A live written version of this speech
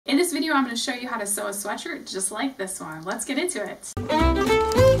In this video, I'm going to show you how to sew a sweatshirt just like this one. Let's get into it.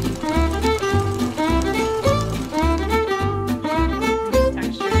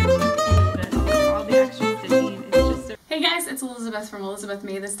 Hey guys, it's Elizabeth from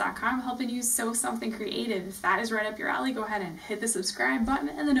ElizabethMadeThis.com, helping you sew something creative. If that is right up your alley, go ahead and hit the subscribe button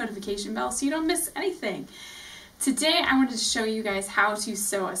and the notification bell so you don't miss anything. Today I wanted to show you guys how to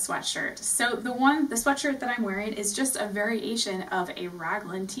sew a sweatshirt. So the sweatshirt that I'm wearing is just a variation of a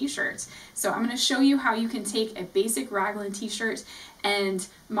raglan t-shirt. So I'm going to show you how you can take a basic raglan t-shirt and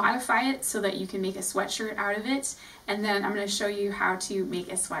modify it so that you can make a sweatshirt out of it. And then I'm going to show you how to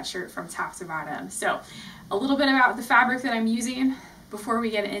make a sweatshirt from top to bottom. So a little bit about the fabric that I'm using before we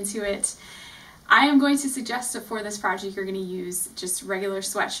get into it. I am going to suggest that for this project you're going to use just regular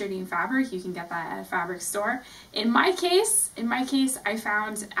sweatshirting fabric. You can get that at a fabric store. In my case, I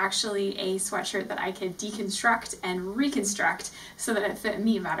found actually a sweatshirt that I could deconstruct and reconstruct so that it fit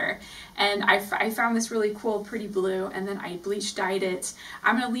me better. And I found this really cool, pretty blue, and then I bleach dyed it.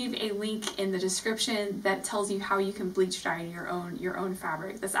 I'm going to leave a link in the description that tells you how you can bleach dye your own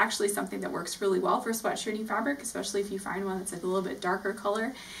fabric. That's actually something that works really well for sweatshirting fabric, especially if you find one that's like a little bit darker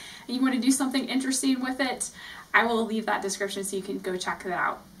color and you want to do something interesting with it. I will leave that description so you can go check that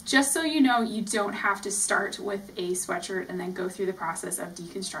out. Just so you know, you don't have to start with a sweatshirt and then go through the process of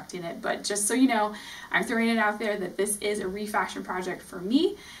deconstructing it, but just so you know, I'm throwing it out there that this is a refashion project for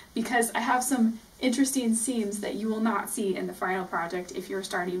me because I have some interesting seams that you will not see in the final project if you're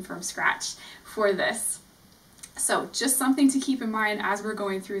starting from scratch for this. So just something to keep in mind as we're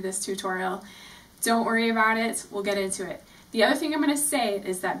going through this tutorial. Don't worry about it, we'll get into it. The other thing I'm going to say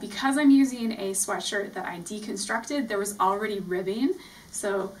is that because I'm using a sweatshirt that I deconstructed, there was already ribbing.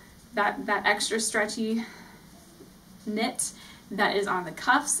 So that extra stretchy knit that is on the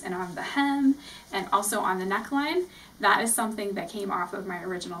cuffs and on the hem and also on the neckline, that is something that came off of my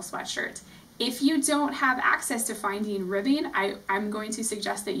original sweatshirt. If you don't have access to finding ribbing, I'm going to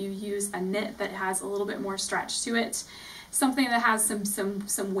suggest that you use a knit that has a little bit more stretch to it. Something that has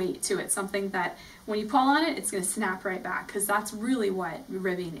some weight to it, something that when you pull on it, it's going to snap right back, because that's really what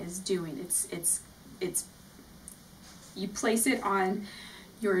ribbing is doing. It's you place it on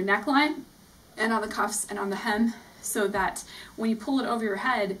your neckline and on the cuffs and on the hem so that when you pull it over your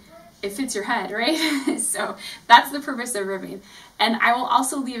head, it fits your head, right? So that's the purpose of ribbing. And I will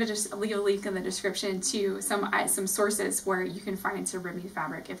also leave a link in the description to some sources where you can find some ribbing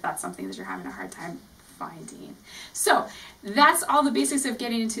fabric if that's something that you're having a hard time finding. So that's all the basics of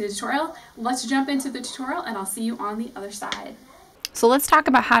getting into the tutorial. Let's jump into the tutorial and I'll see you on the other side. So let's talk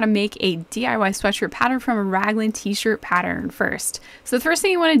about how to make a DIY sweatshirt pattern from a raglan t-shirt pattern first. So the first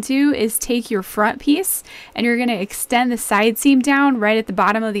thing you want to do is take your front piece and you're going to extend the side seam down right at the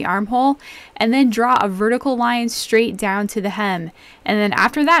bottom of the armhole and then draw a vertical line straight down to the hem. And then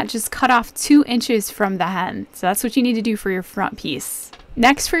after that, just cut off 2 inches from the hem. So that's what you need to do for your front piece.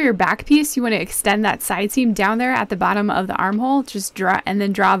 Next, for your back piece, you want to extend that side seam down there at the bottom of the armhole. Just draw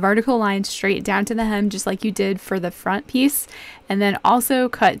a vertical line straight down to the hem, just like you did for the front piece. And then also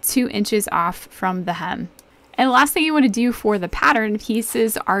cut 2 inches off from the hem. And the last thing you want to do for the pattern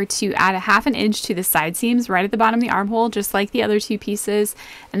pieces are to add a 1/2 inch to the side seams right at the bottom of the armhole, just like the other 2 pieces,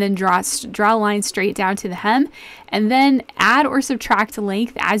 and then draw a line straight down to the hem, and then add or subtract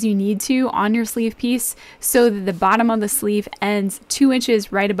length as you need to on your sleeve piece so that the bottom of the sleeve ends 2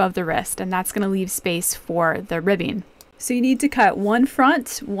 inches right above the wrist, and that's going to leave space for the ribbing. So you need to cut 1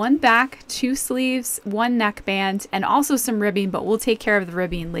 front, 1 back, 2 sleeves, 1 neckband, and also some ribbing, but we'll take care of the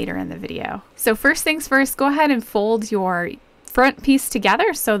ribbing later in the video. So first things first, go ahead and fold your front piece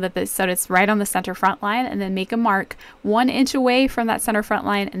together so that it's right on the center front line, and then make a mark 1 inch away from that center front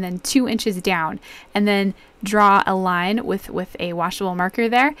line and then 2 inches down, and then draw a line with a washable marker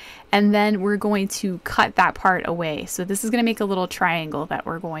there, and then we're going to cut that part away. So this is going to make a little triangle that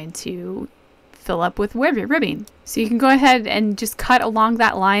we're going to fill up with ribbing. So you can go ahead and just cut along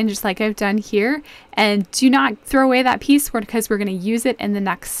that line just like I've done here, and do not throw away that piece because we're going to use it in the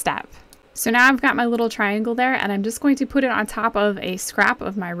next step. So now I've got my little triangle there, and I'm just going to put it on top of a scrap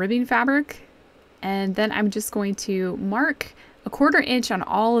of my ribbing fabric, and then I'm just going to mark a 1/4 inch on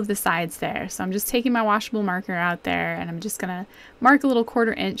all of the sides there. So I'm just taking my washable marker out there, and I'm just going to mark a little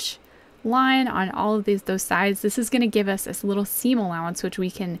 1/4 inch line on all of those sides. This is going to give us this little seam allowance which we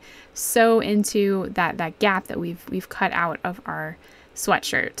can sew into that gap that we've cut out of our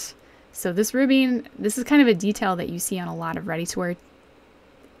sweatshirt. So this ribbing, this is kind of a detail that you see on a lot of ready-to-wear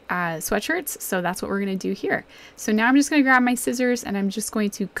sweatshirts, so that's what we're going to do here. So now I'm just going to grab my scissors and I'm just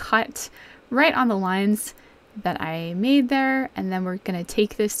going to cut right on the lines that I made there, and then we're going to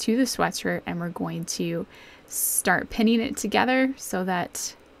take this to the sweatshirt and we're going to start pinning it together so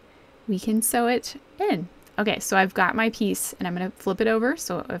that we can sew it in. Okay, so I've got my piece and I'm going to flip it over.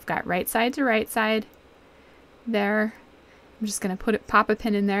 So I've got right side to right side there. I'm just going to pop a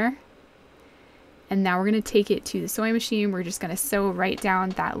pin in there. And now we're going to take it to the sewing machine. We're just going to sew right down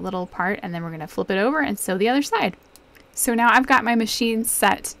that little part and then we're going to flip it over and sew the other side. So now I've got my machine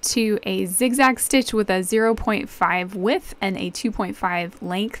set to a zigzag stitch with a 0.5 width and a 2.5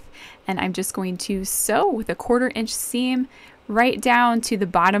 length. And I'm just going to sew with a 1/4 inch seam right down to the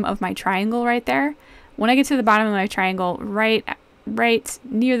bottom of my triangle right there. When I get to the bottom of my triangle, right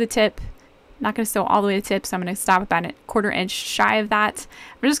near the tip, I'm not going to sew all the way to the tip, so I'm going to stop about a 1/4 inch shy of that.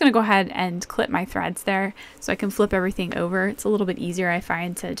 I'm just going to go ahead and clip my threads there so I can flip everything over. It's a little bit easier, I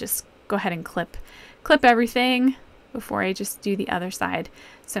find, to just go ahead and clip everything before I just do the other side.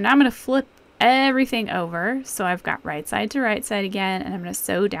 So now I'm going to flip everything over. So I've got right side to right side again, and I'm going to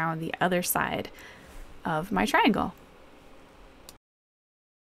sew down the other side of my triangle.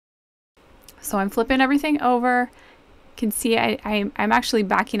 So I'm flipping everything over. You can see I'm actually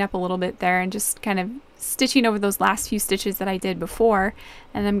backing up a little bit there and just kind of stitching over those last few stitches that I did before.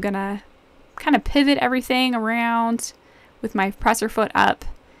 And I'm going to kind of pivot everything around with my presser foot up.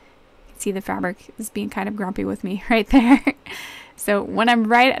 See, the fabric is being kind of grumpy with me right there. So when I'm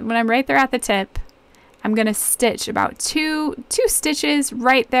right there at the tip, I'm gonna stitch about two stitches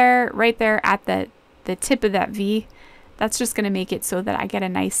right there at the tip of that V. That's just gonna make it so that I get a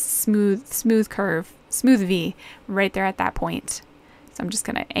nice smooth curve, smooth V right there at that point. So I'm just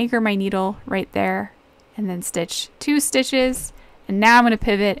gonna anchor my needle right there and then stitch 2 stitches. And now I'm gonna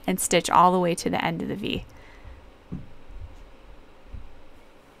pivot and stitch all the way to the end of the V.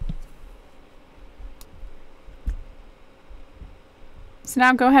 So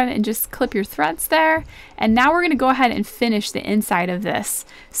now go ahead and just clip your threads there. And now we're going to go ahead and finish the inside of this.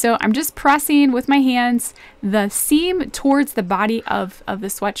 So I'm just pressing with my hands the seam towards the body of the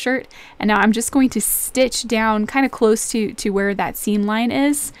sweatshirt. And now I'm just going to stitch down kind of close to where that seam line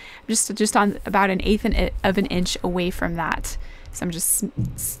is. Just on about 1/8 of an inch away from that. So I'm just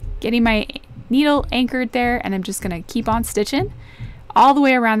getting my needle anchored there and I'm just going to keep on stitching all the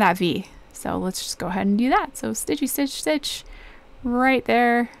way around that V. So let's just go ahead and do that. So stitchy stitch stitch. Right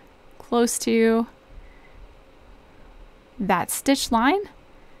there, close to that stitch line.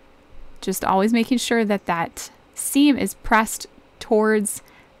 Just always making sure that that seam is pressed towards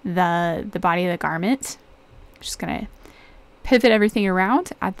the body of the garment. Just gonna pivot everything around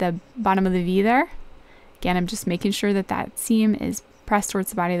at the bottom of the V there. Again, I'm just making sure that that seam is pressed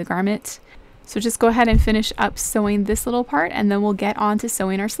towards the body of the garment. So just go ahead and finish up sewing this little part and then we'll get on to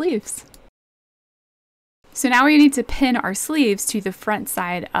sewing our sleeves. So now we need to pin our sleeves to the front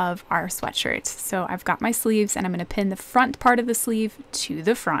side of our sweatshirt. So I've got my sleeves and I'm going to pin the front part of the sleeve to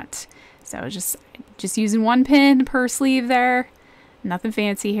the front. So just using 1 pin per sleeve there. Nothing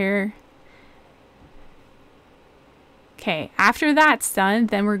fancy here. Okay, after that's done,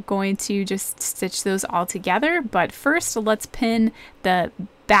 then we're going to just stitch those all together. But first, let's pin the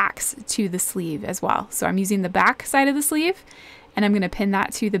backs to the sleeve as well. So I'm using the back side of the sleeve. And I'm going to pin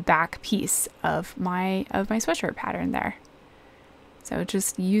that to the back piece of my sweatshirt pattern there. So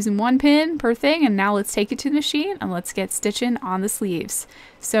just using 1 pin per thing, and now let's take it to the machine and let's get stitching on the sleeves.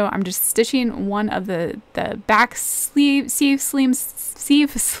 So I'm just stitching one of the back seams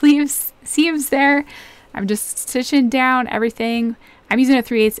there. I'm just stitching down everything. I'm using a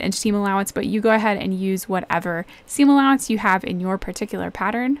 3/8 inch seam allowance, but you go ahead and use whatever seam allowance you have in your particular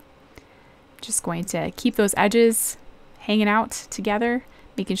pattern. Just going to keep those edges hanging out together,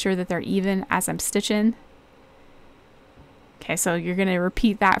 making sure that they're even as I'm stitching. Okay, so you're going to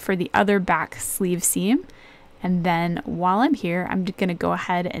repeat that for the other back sleeve seam. And then while I'm here, I'm going to go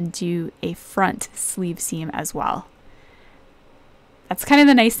ahead and do a front sleeve seam as well. That's kind of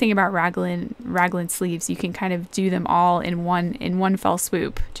the nice thing about raglan sleeves. You can kind of do them all in one fell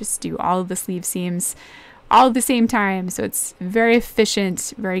swoop. Just do all of the sleeve seams all at the same time. So it's very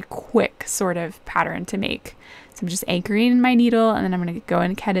efficient, very quick sort of pattern to make. So I'm just anchoring my needle and then I'm going to go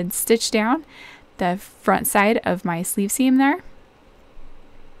ahead and stitch down the front side of my sleeve seam there.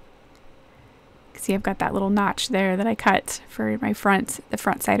 See, I've got that little notch there that I cut for my the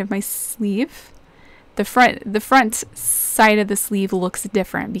front side of my sleeve. The front side of the sleeve looks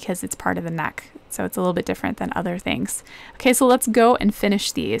different because it's part of the neck. So it's a little bit different than other things. Okay, so let's go and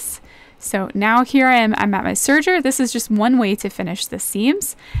finish these. So now here I am, I'm at my serger. This is just one way to finish the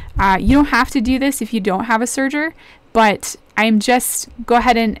seams. You don't have to do this if you don't have a serger, but I'm just go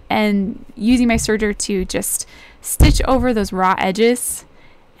ahead and using my serger to just stitch over those raw edges,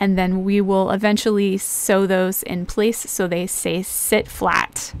 and then we will eventually sew those in place so they sit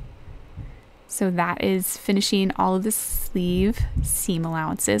flat. So that is finishing all of the sleeve seam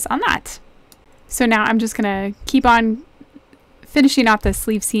allowances on that. So now I'm just gonna keep on finishing off the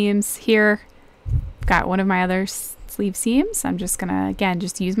sleeve seams here. I've got one of my other sleeve seams. I'm just gonna, again,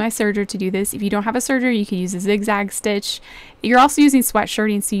 just use my serger to do this. If you don't have a serger, you can use a zigzag stitch. You're also using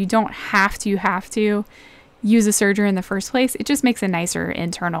sweatshirting, so you don't have to use a serger in the first place. It just makes a nicer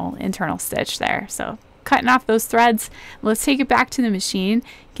internal stitch there. So cutting off those threads, let's take it back to the machine.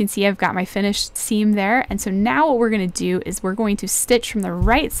 You can see I've got my finished seam there. And so now what we're gonna do is we're going to stitch from the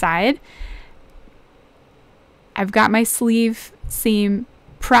right side. I've got my sleeve seam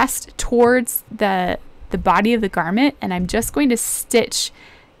pressed towards the body of the garment, and I'm just going to stitch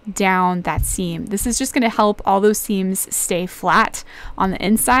down that seam. This is just going to help all those seams stay flat on the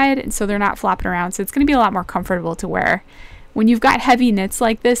inside, and so they're not flopping around. So it's going to be a lot more comfortable to wear. When you've got heavy knits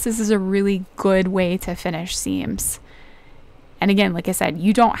like this is a really good way to finish seams. And again, like I said,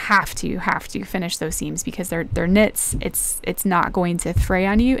 you don't have to finish those seams because they're knits. It's not going to fray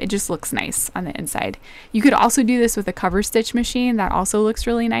on you. It just looks nice on the inside. You could also do this with a cover stitch machine. That also looks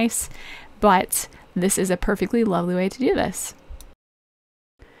really nice, but this is a perfectly lovely way to do this.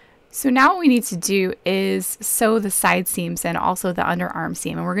 So now what we need to do is sew the side seams and also the underarm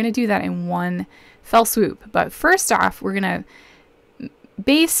seam, and we're going to do that in one fell swoop. But first off, we're going to,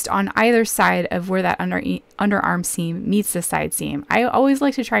 based on either side of where that underarm seam meets the side seam, I always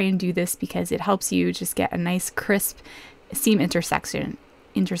like to try and do this because it helps you just get a nice crisp seam intersection.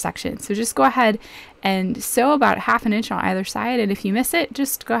 So just go ahead and sew about 1/2 inch on either side, and if you miss it,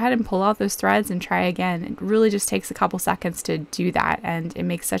 just go ahead and pull out those threads and try again. It really just takes a couple seconds to do that, and it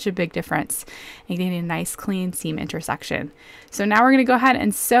makes such a big difference in getting a nice clean seam intersection. So now we're going to go ahead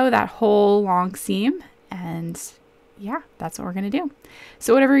and sew that whole long seam, and yeah, that's what we're going to do.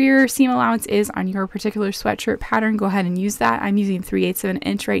 So whatever your seam allowance is on your particular sweatshirt pattern, go ahead and use that. I'm using 3/8 of an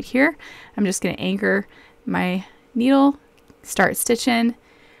inch right here. I'm just going to anchor my needle, start stitching.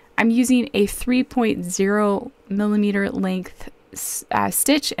 I'm using a 3.0 millimeter length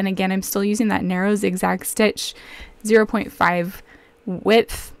stitch, and again, I'm still using that narrow zigzag stitch, 0.5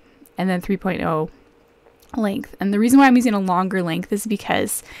 width, and then 3.0 length. And the reason why I'm using a longer length is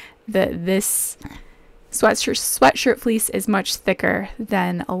because this sweatshirt fleece is much thicker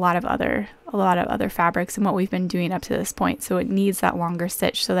than a lot of other fabrics and what we've been doing up to this point, so it needs that longer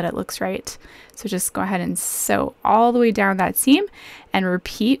stitch so that it looks right. So just go ahead and sew all the way down that seam and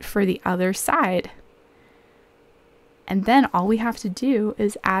repeat for the other side. And then all we have to do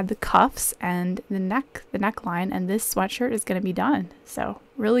is add the cuffs and the neckline, and this sweatshirt is going to be done. So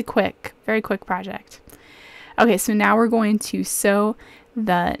really quick, very quick project. Okay, so now we're going to sew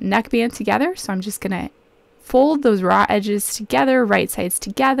the neckband together. So I'm just going to fold those raw edges together, right sides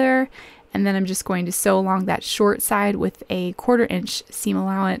together, and then I'm just going to sew along that short side with a 1/4 inch seam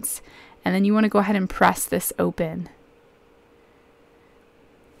allowance, and then you want to go ahead and press this open.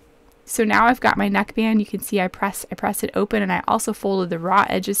 So now I've got my neckband. You can see I press it open, and I also folded the raw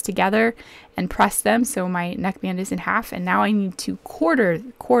edges together and pressed them so my neckband is in half, and now I need to quarter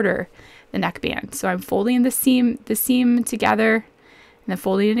the neckband. So I'm folding the seam together, and then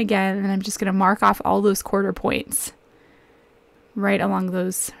folding it again, and then I'm just going to mark off all those quarter points right along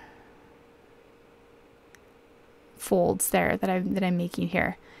those folds there that I'm making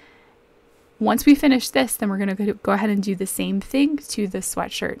here. Once we finish this, then we're going to go ahead and do the same thing to the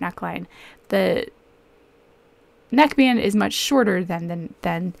sweatshirt neckline. The neckband is much shorter than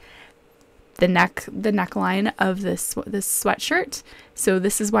the neckline of this sweatshirt, so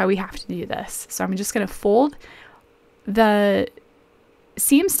this is why we have to do this. So I'm just going to fold the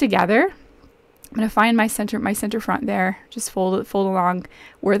seams together. I'm going to find my center front there. Just fold along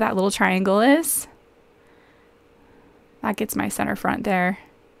where that little triangle is. That gets my center front there.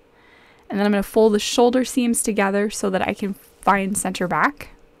 And then I'm going to fold the shoulder seams together so that I can find center back.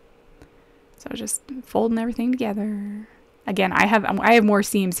 So just folding everything together. Again, I have more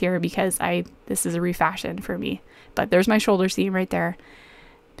seams here because this is a refashion for me. But there's my shoulder seam right there.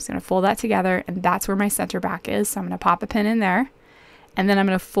 I'm just going to fold that together, and that's where my center back is. So I'm going to pop a pin in there. And then I'm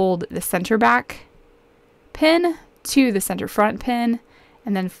going to fold the center back pin to the center front pin,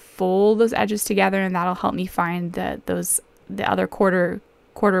 and then fold those edges together, and that'll help me find the other quarter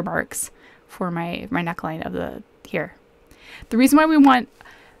marks for my neckline of here. The reason why we want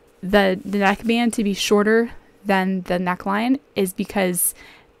the neckband to be shorter than the neckline is because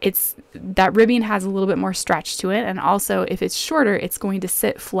that ribbing has a little bit more stretch to it, and also if it's shorter, it's going to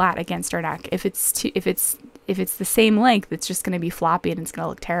sit flat against our neck. If it's the same length, it's just going to be floppy and it's going to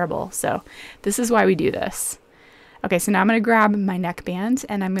look terrible. So this is why we do this. Okay, so now I'm going to grab my neckband,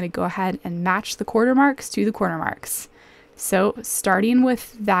 and I'm going to go ahead and match the quarter marks to the quarter marks. So starting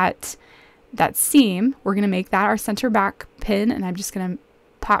with that that seam, we're going to make that our center back pin, and I'm just going to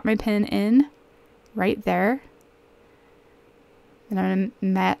pop my pin in right there. And I'm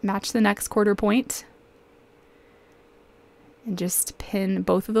going to match the next quarter point and just pin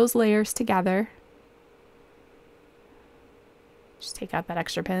both of those layers together. Just take out that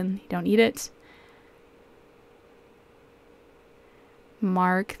extra pin, you don't need it.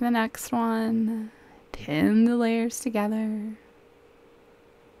 Mark the next one, pin the layers together.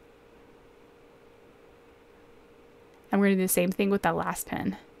 And we're going to do the same thing with that last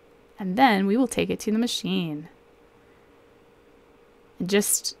pin. And then we will take it to the machine. And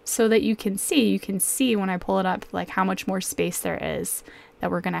just so that you can see when I pull it up, like how much more space there is that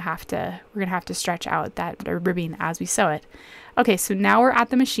we're going to have to stretch out that ribbing as we sew it. Okay, so now we're at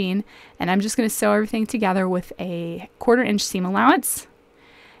the machine, and I'm just going to sew everything together with a 1/4 inch seam allowance.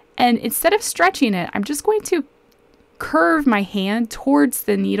 And instead of stretching it, I'm just going to curve my hand towards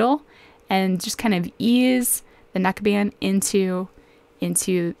the needle and just kind of ease the neckband into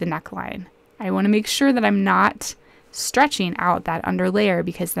the neckline. I want to make sure that I'm not stretching out that under layer,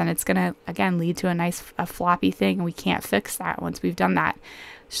 because then it's going to, again, lead to a floppy thing, and we can't fix that once we've done that.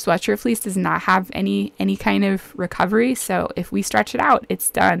 Sweatshirt fleece does not have any kind of recovery, so if we stretch it out, it's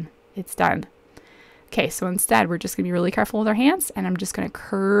done. It's done. Okay, so instead, we're just going to be really careful with our hands, and I'm just going to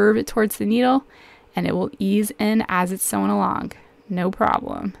curve it towards the needle, and it will ease in as it's sewn along. No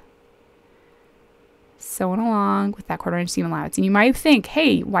problem. Sewing along with that 1/4 inch seam allowance. And you might think,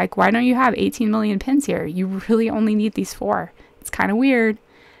 hey, why don't you have 18 million pins here? You really only need these 4. It's kind of weird,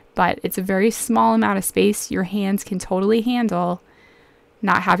 but it's a very small amount of space your hands can totally handle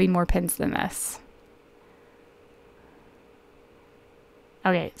not having more pins than this.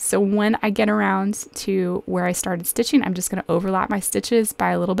 Okay, so when I get around to where I started stitching, I'm just going to overlap my stitches by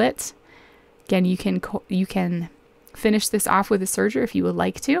a little bit. Again, you can finish this off with a serger if you would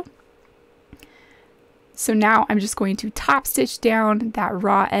like to. So now I'm just going to top stitch down that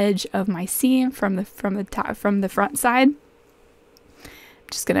raw edge of my seam from the front side. I'm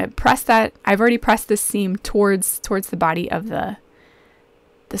just going to press that. I've already pressed this seam towards the body of the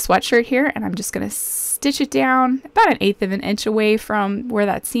sweatshirt here, and I'm just going to stitch it down about 1/8 of an inch away from where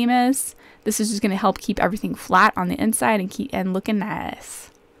that seam is. This is just going to help keep everything flat on the inside and looking nice.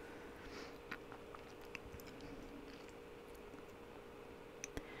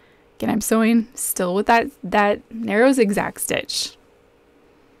 Again, I'm sewing still with that narrow zigzag stitch,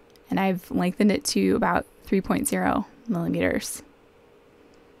 and I've lengthened it to about 3.0 millimeters.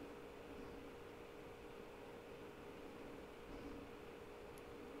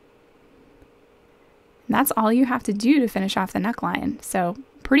 And that's all you have to do to finish off the neckline. So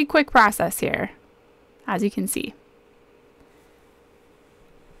pretty quick process here, as you can see.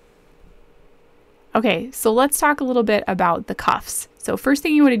 Okay, so let's talk a little bit about the cuffs. So first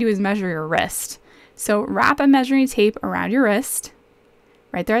thing you want to do is measure your wrist. So wrap a measuring tape around your wrist,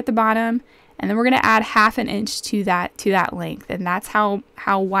 right there at the bottom, and then we're going to add 1/2 inch to that length, and that's how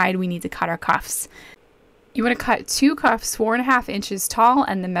wide we need to cut our cuffs. You want to cut 2 cuffs 4.5 inches tall,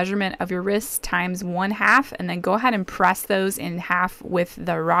 and the measurement of your wrist times 1/2, and then go ahead and press those in half with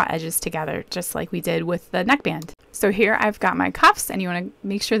the raw edges together, just like we did with the neckband. So here I've got my cuffs, and you want to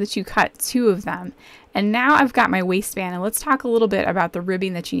make sure that you cut 2 of them. And now I've got my waistband, and let's talk a little bit about the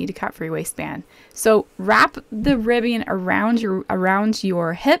ribbing that you need to cut for your waistband. So wrap the ribbing around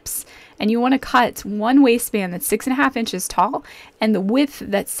your hips, and you want to cut one waistband that's 6.5 inches tall, and the width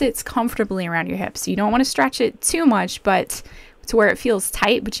that sits comfortably around your hips. So you don't want to stretch it too much, but to where it feels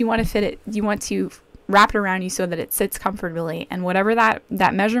tight, but you want to fit it. You want to wrap it around you so that it sits comfortably. And whatever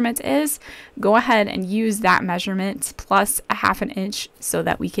that measurement is, go ahead and use that measurement plus 1/2 inch so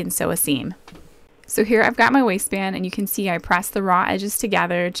that we can sew a seam. So here I've got my waistband, and you can see I pressed the raw edges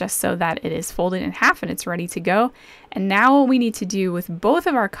together just so that it is folded in half and it's ready to go. And now what we need to do with both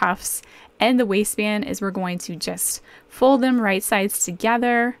of our cuffs and the waistband is we're going to just fold them right sides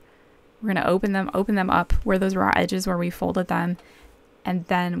together. We're going to open them up where those raw edges where we folded them. And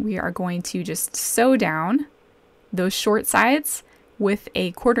then we are going to just sew down those short sides with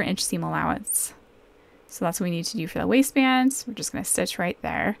a 1/4 inch seam allowance. So that's what we need to do for the waistbands. We're just going to stitch right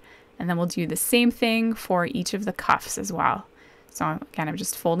there. And then we'll do the same thing for each of the cuffs as well. So again, I'm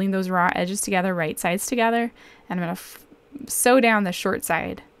just folding those raw edges together, right sides together, and I'm going to sew down the short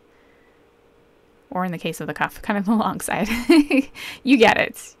side. Or in the case of the cuff, kind of the long side. You get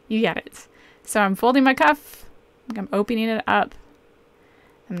it. You get it. So I'm folding my cuff. I'm opening it up.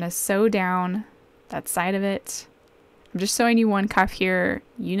 I'm going to sew down that side of it. I'm just sewing you one cuff here.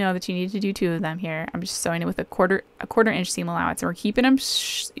 You know that you need to do 2 of them here. I'm just sewing it with a quarter inch seam allowance. And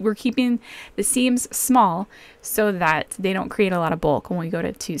we're keeping the seams small so that they don't create a lot of bulk when we go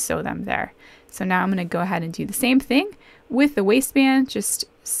to sew them there. So now I'm going to go ahead and do the same thing with the waistband, just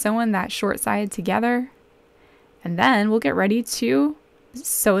sewing that short side together. And then we'll get ready to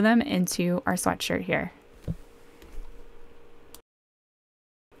sew them into our sweatshirt here.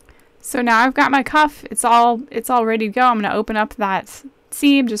 So now I've got my cuff, it's all ready to go. I'm going to open up that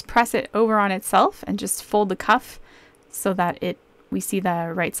seam, just press it over on itself and just fold the cuff so that we see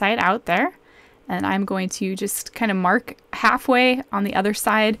the right side out there. And I'm going to just kind of mark halfway on the other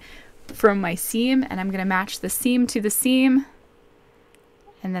side from my seam, and I'm going to match the seam to the seam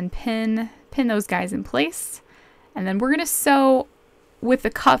and then pin those guys in place. And then we're going to sew with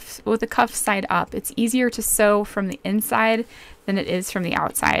the cuff side up. It's easier to sew from the inside than it is from the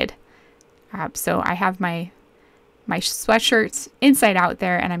outside. So I have my sweatshirt inside out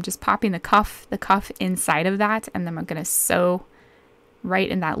there, and I'm just popping the cuff inside of that, and then I'm going to sew right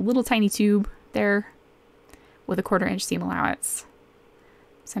in that little tiny tube there with a 1/4 inch seam allowance.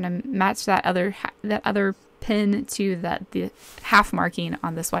 So I'm going to match that other pin to the half marking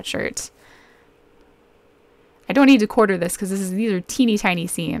on the sweatshirt. I don't need to quarter this because these are teeny tiny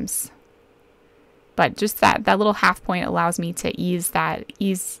seams. But just that little half point allows me to ease that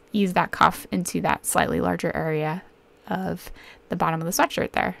cuff into that slightly larger area of the bottom of the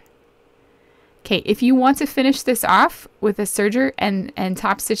sweatshirt there. Okay, if you want to finish this off with a serger and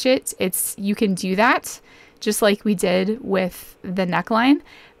top stitch it, you can do that just like we did with the neckline,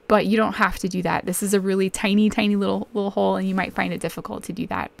 but you don't have to do that. This is a really tiny little hole, and you might find it difficult to do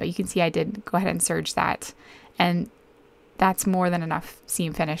that, but you can see I did go ahead and serge that, and that's more than enough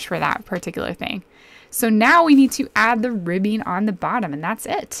seam finish for that particular thing. So now we need to add the ribbing on the bottom, and that's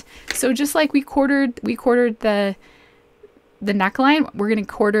it. So just like we quartered the neckline, we're gonna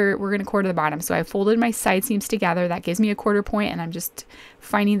quarter the bottom. So I folded my side seams together. That gives me a 1/4 point, and I'm just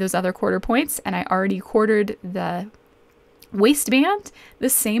finding those other 1/4 points. And I already quartered the waistband the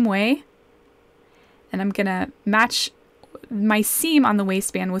same way. And I'm gonna match my seam on the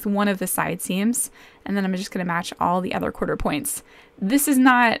waistband with one of the side seams, and then I'm just going to match all the other 1/4 points. This is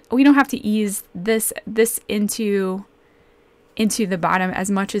not, we don't have to ease this into the bottom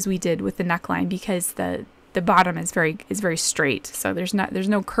as much as we did with the neckline, because the bottom is very straight. So there's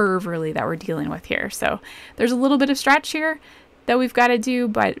no curve really that we're dealing with here. So there's a little bit of stretch here that we've got to do,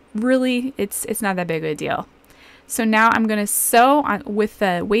 but really it's not that big of a deal. So now I'm going to sew on with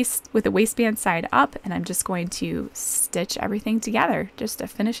the waistband side up, and I'm just going to stitch everything together just to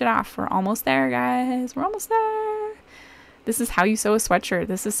finish it off. We're almost there, guys. We're almost there. This is how you sew a sweatshirt.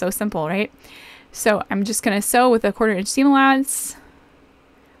 This is so simple, right? So I'm just going to sew with a 1/4 inch seam allowance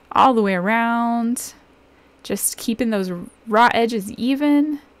all the way around, just keeping those raw edges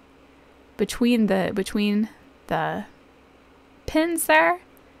even between the pins there.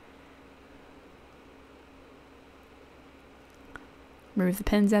 Remove the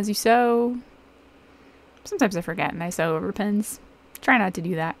pins as you sew. Sometimes I forget and I sew over pins. Try not to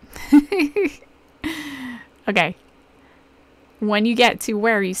do that. Okay. When you get to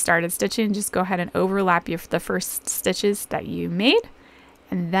where you started stitching, just go ahead and overlap the first stitches that you made.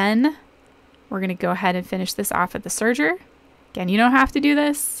 And then we're going to go ahead and finish this off at the serger. Again, you don't have to do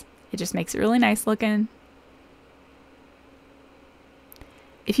this. It just makes it really nice looking.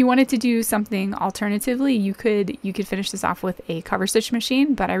 If you wanted to do something alternatively, you could finish this off with a cover stitch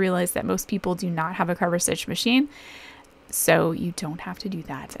machine, but I realize that most people do not have a cover stitch machine, so you don't have to do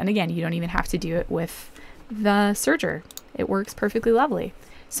that. And again, you don't even have to do it with the serger. It works perfectly lovely.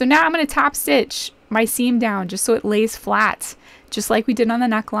 So now I'm going to top stitch my seam down just so it lays flat, just like we did on the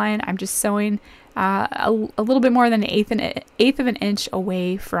neckline. I'm just sewing a little bit more than an eighth of an inch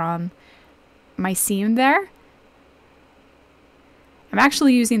away from my seam there. I'm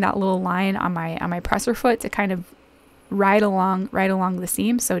actually using that little line on my presser foot to kind of ride along the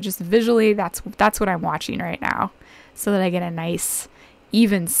seam. So just visually, that's what I'm watching right now, so that I get a nice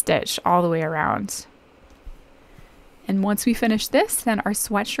even stitch all the way around. And once we finish this, then our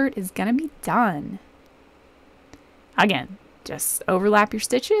sweatshirt is gonna be done. Again, just overlap your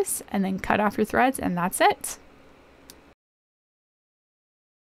stitches and then cut off your threads, and that's it.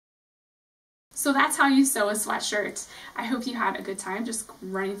 So that's how you sew a sweatshirt. I hope you had a good time just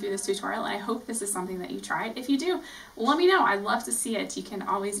running through this tutorial, and I hope this is something that you tried. If you do, let me know. I'd love to see it. You can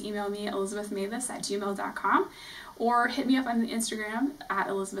always email me at elizabethmadethis@gmail.com or hit me up on the Instagram at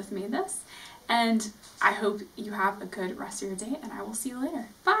elizabethmadethis. And I hope you have a good rest of your day, and I will see you later.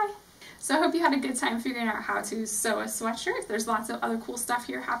 Bye! So I hope you had a good time figuring out how to sew a sweatshirt. There's lots of other cool stuff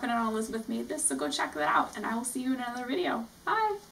here happening on Elizabeth Made This, so go check that out, and I will see you in another video. Bye!